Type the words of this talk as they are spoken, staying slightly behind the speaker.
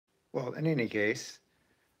Well, in any case,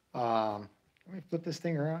 let me flip this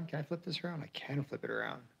thing around. Can I flip this around? I can flip it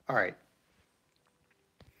around. All right.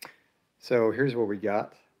 So here's what we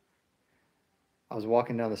got. I was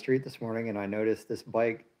walking down the street this morning and I noticed this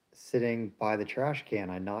bike sitting by the trash can.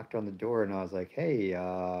 I knocked on the door and I was like, "Hey,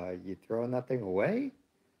 you throwing that thing away?"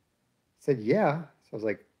 Said, "Yeah." So I was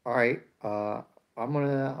like, "All right, I'm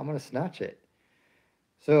gonna snatch it."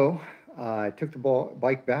 So I took the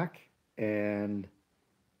bike back, and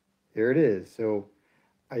there it is. So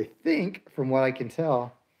I think, from what I can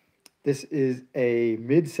tell, this is a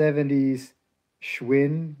mid '70s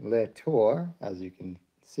Schwinn Le Tour, as you can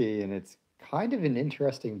see, and it's kind of an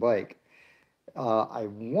interesting bike. I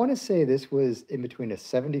want to say this was in between a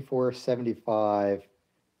 74, 75,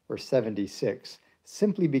 or 76,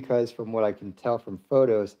 simply because, from what I can tell from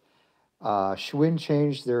photos, Schwinn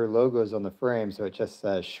changed their logos on the frame, so it just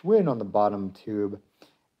says Schwinn on the bottom tube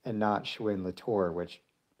and not Schwinn Le Tour, which,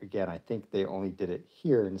 again, I think they only did it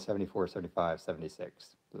here in 74, 75,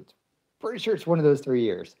 76. So it's pretty sure it's one of those 3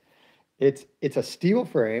 years. It's a steel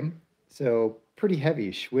frame, so pretty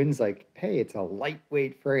heavy. Schwinn's like, hey, it's a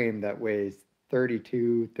lightweight frame that weighs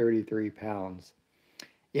 32, 33 pounds.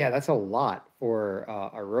 Yeah, that's a lot for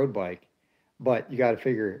a road bike, but you got to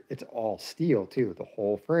figure it's all steel too. The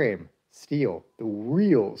whole frame, steel. The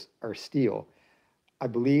wheels are steel. I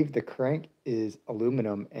believe the crank is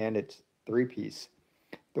aluminum and it's three piece.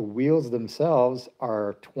 The wheels themselves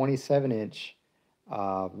are 27-inch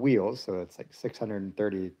wheels, so it's like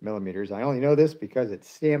 630 millimeters. I only know this because it's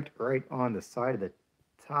stamped right on the side of the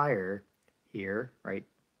tire here, right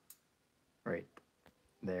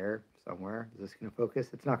there somewhere. Is this going to focus?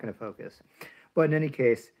 It's not going to focus. But in any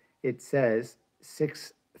case, it says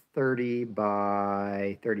 630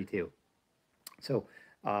 by 32. So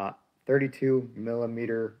 32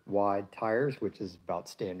 millimeter wide tires, which is about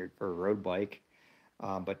standard for a road bike.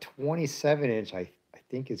 But 27-inch, I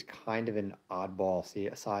think, is kind of an oddball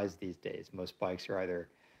size these days. Most bikes are either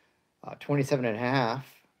 27 and a half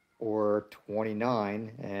or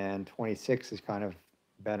 29, and 26 has kind of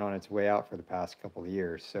been on its way out for the past couple of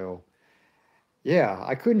years. So, yeah,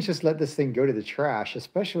 I couldn't just let this thing go to the trash,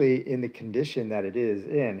 especially in the condition that it is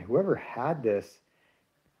in. Whoever had this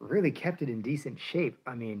really kept it in decent shape.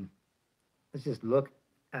 I mean, let's just look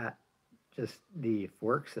at just the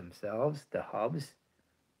forks themselves, the hubs,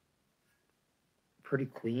 pretty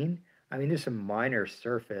clean. I mean, there's some minor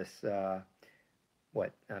surface, not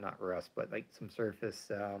rust, but like some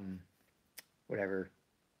surface, whatever.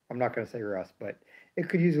 I'm not going to say rust, but it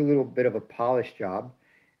could use a little bit of a polish job.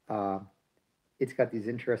 Uh, it's got these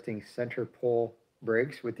interesting center pole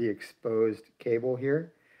brakes with the exposed cable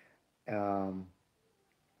here. Um,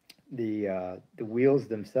 the wheels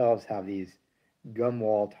themselves have these gum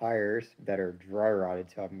wall tires that are dry rotted,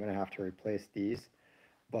 so I'm going to have to replace these.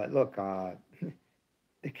 But look,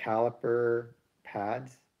 the caliper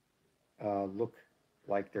pads look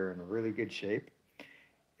like they're in really good shape.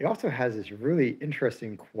 It also has this really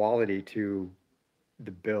interesting quality to the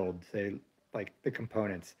build, say like the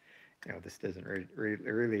components. This doesn't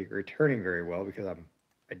really returning very well because I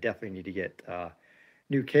definitely need to get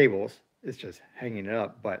new cables. It's just hanging it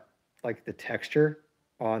up, but like the texture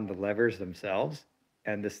on the levers themselves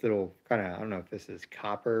and this little kind of, I don't know if this is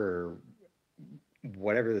copper or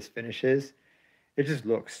whatever this finish is, it just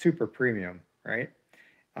looks super premium, right?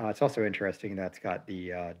 It's also interesting that it's got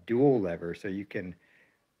the dual lever, so you can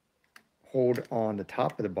hold on the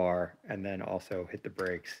top of the bar and then also hit the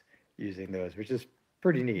brakes using those, which is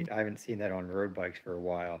pretty neat. I haven't seen that on road bikes for a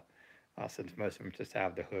while, since most of them just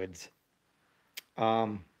have the hoods.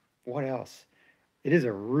 What else? It is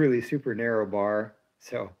a really super narrow bar,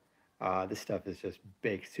 so this stuff is just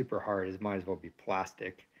baked super hard. It might as well be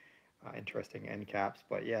plastic. Interesting end caps,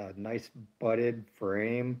 but yeah, nice butted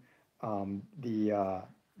frame.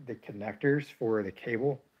 The connectors for the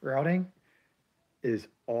cable routing is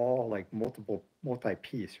all like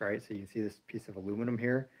multi-piece, right? So you can see this piece of aluminum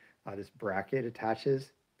here. This bracket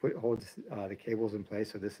attaches, holds the cables in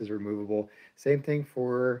place. So this is removable. Same thing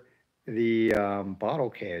for the bottle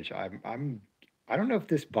cage. I don't know if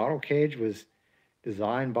this bottle cage was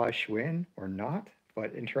designed by Schwinn or not,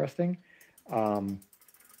 but interesting. Um,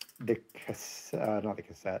 not the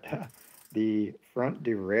cassette. The front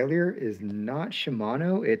derailleur is not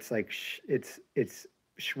Shimano. It's like it's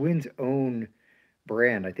Schwinn's own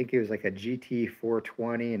brand. I think it was like a GT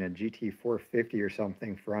 420 and a GT 450 or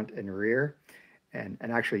something front and rear. And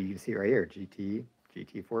actually you can see right here, GT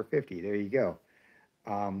 450. There you go.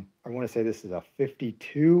 I want to say this is a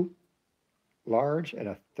 52 large and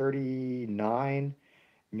a 39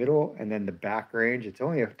 middle, and then the back range. It's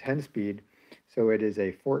only a 10 speed, so it is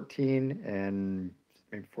a 14 and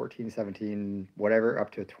maybe 14, 17, whatever,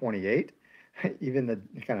 up to a 28. Even the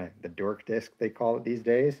kind of the dork disc they call it these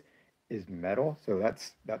days is metal, so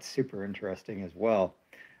that's super interesting as well.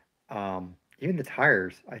 Even the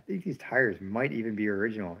tires, I think these tires might even be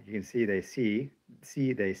original. You can see they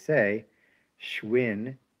say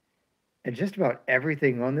Schwinn, and just about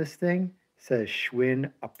everything on this thing says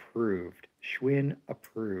Schwinn approved. Schwinn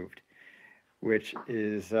approved, which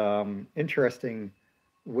is interesting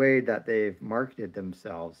way that they've marketed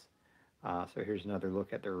themselves. So here's another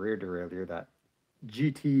look at the rear derailleur, that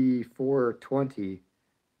GT420,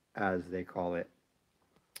 as they call it.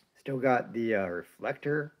 Still got the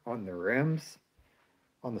reflector on the rims,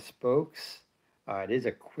 on the spokes. It is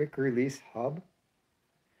a quick release hub,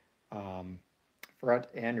 um, front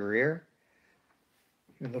and rear.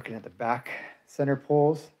 You're looking at the back center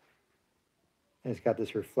poles, and it's got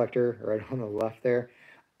this reflector right on the left there.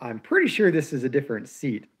 I'm pretty sure this is a different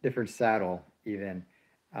seat, different saddle even.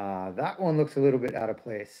 That one looks a little bit out of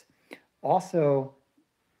place. Also,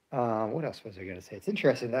 what else was I going to say? It's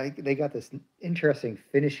interesting. They got this interesting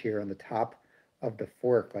finish here on the top of the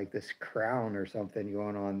fork, like this crown or something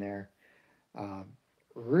going on there. Um,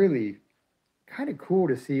 Really kind of cool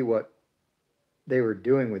to see what they were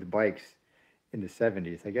doing with bikes in the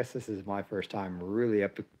 70s. I guess this is my first time really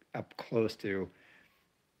up close to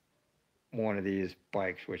one of these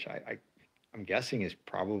bikes, which I'm guessing is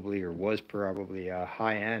probably or was probably a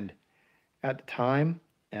high end at the time.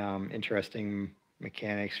 Interesting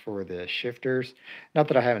mechanics for the shifters. Not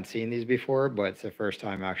that I haven't seen these before, but it's the first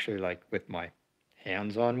time actually like with my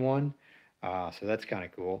hands on one. So that's kind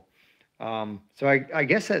of cool. So I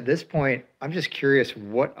guess at this point, I'm just curious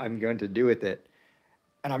what I'm going to do with it.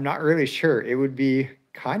 And I'm not really sure. It would be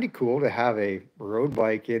kind of cool to have a road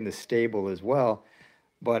bike in the stable as well.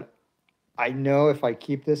 But I know if I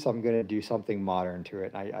keep this, I'm going to do something modern to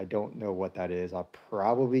it. I don't know what that is. I'll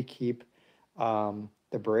probably keep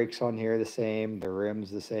the brakes on here the same, the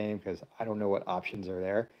rims the same, because I don't know what options are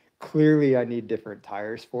there. Clearly, I need different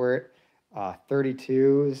tires for it.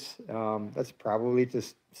 32s, that's probably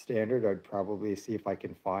just standard. I'd probably see if I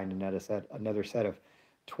can find another set of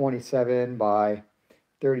 27 by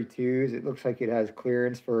 32s. It looks like it has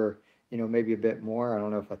clearance for, maybe a bit more. I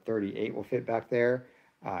don't know if a 38 will fit back there,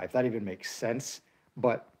 if that even makes sense.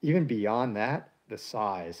 But even beyond that, the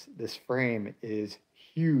size, this frame is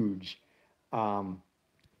huge. Um,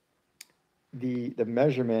 the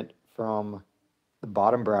measurement from the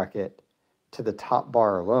bottom bracket to the top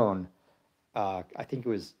bar alone, I think it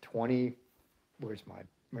was 20. Where's my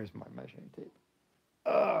measuring tape?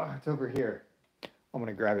 It's over here. I'm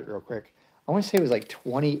gonna grab it real quick. I want to say it was like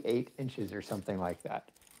 28 inches or something like that.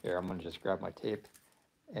 Here, I'm gonna just grab my tape,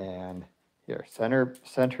 and here, center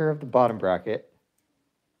of the bottom bracket,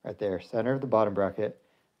 right there, center of the bottom bracket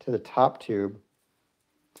to the top tube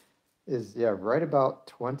is, yeah, right about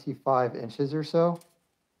 25 inches or so.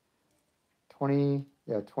 20,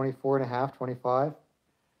 yeah, 24 and a half, 25.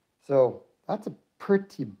 So that's a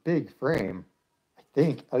pretty big frame, I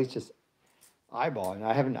think, at least just eyeballing.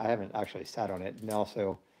 I haven't actually sat on it. And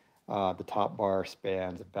also, the top bar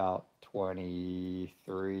spans about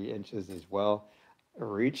 23 inches as well.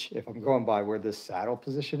 Reach, if I'm going by where this saddle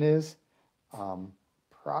position is,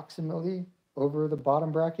 approximately over the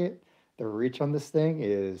bottom bracket, the reach on this thing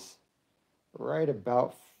is right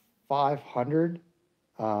about 500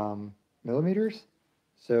 millimeters.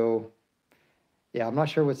 So yeah, I'm not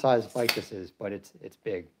sure what size bike this is, but it's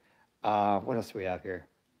big. What else do we have here?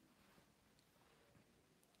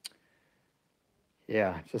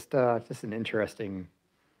 Yeah, just an interesting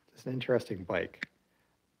bike.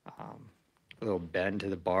 A little bend to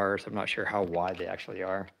the bars. I'm not sure how wide they actually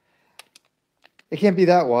are. They can't be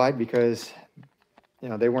that wide because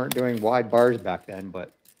they weren't doing wide bars back then,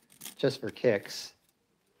 but just for kicks,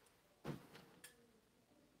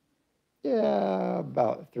 yeah,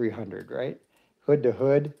 about 300, right? Hood to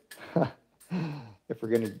hood, if we're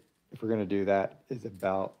gonna do that, is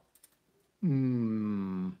about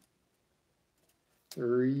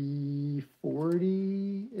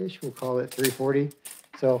 340-ish. We'll call it 340.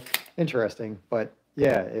 So interesting, but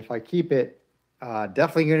yeah, if I keep it,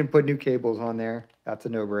 definitely going to put new cables on there. That's a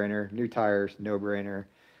no-brainer. New tires, no-brainer,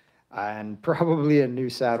 and probably a new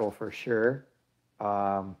saddle for sure.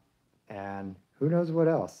 And who knows what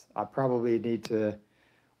else? I probably need to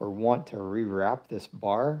or want to rewrap this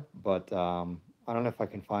bar, but I don't know if I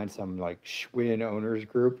can find some like Schwinn owners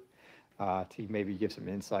group to maybe give some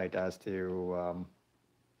insight as to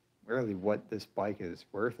really what this bike is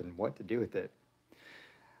worth and what to do with it.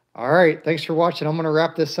 All right, thanks for watching. I'm going to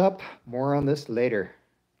wrap this up. More on this later.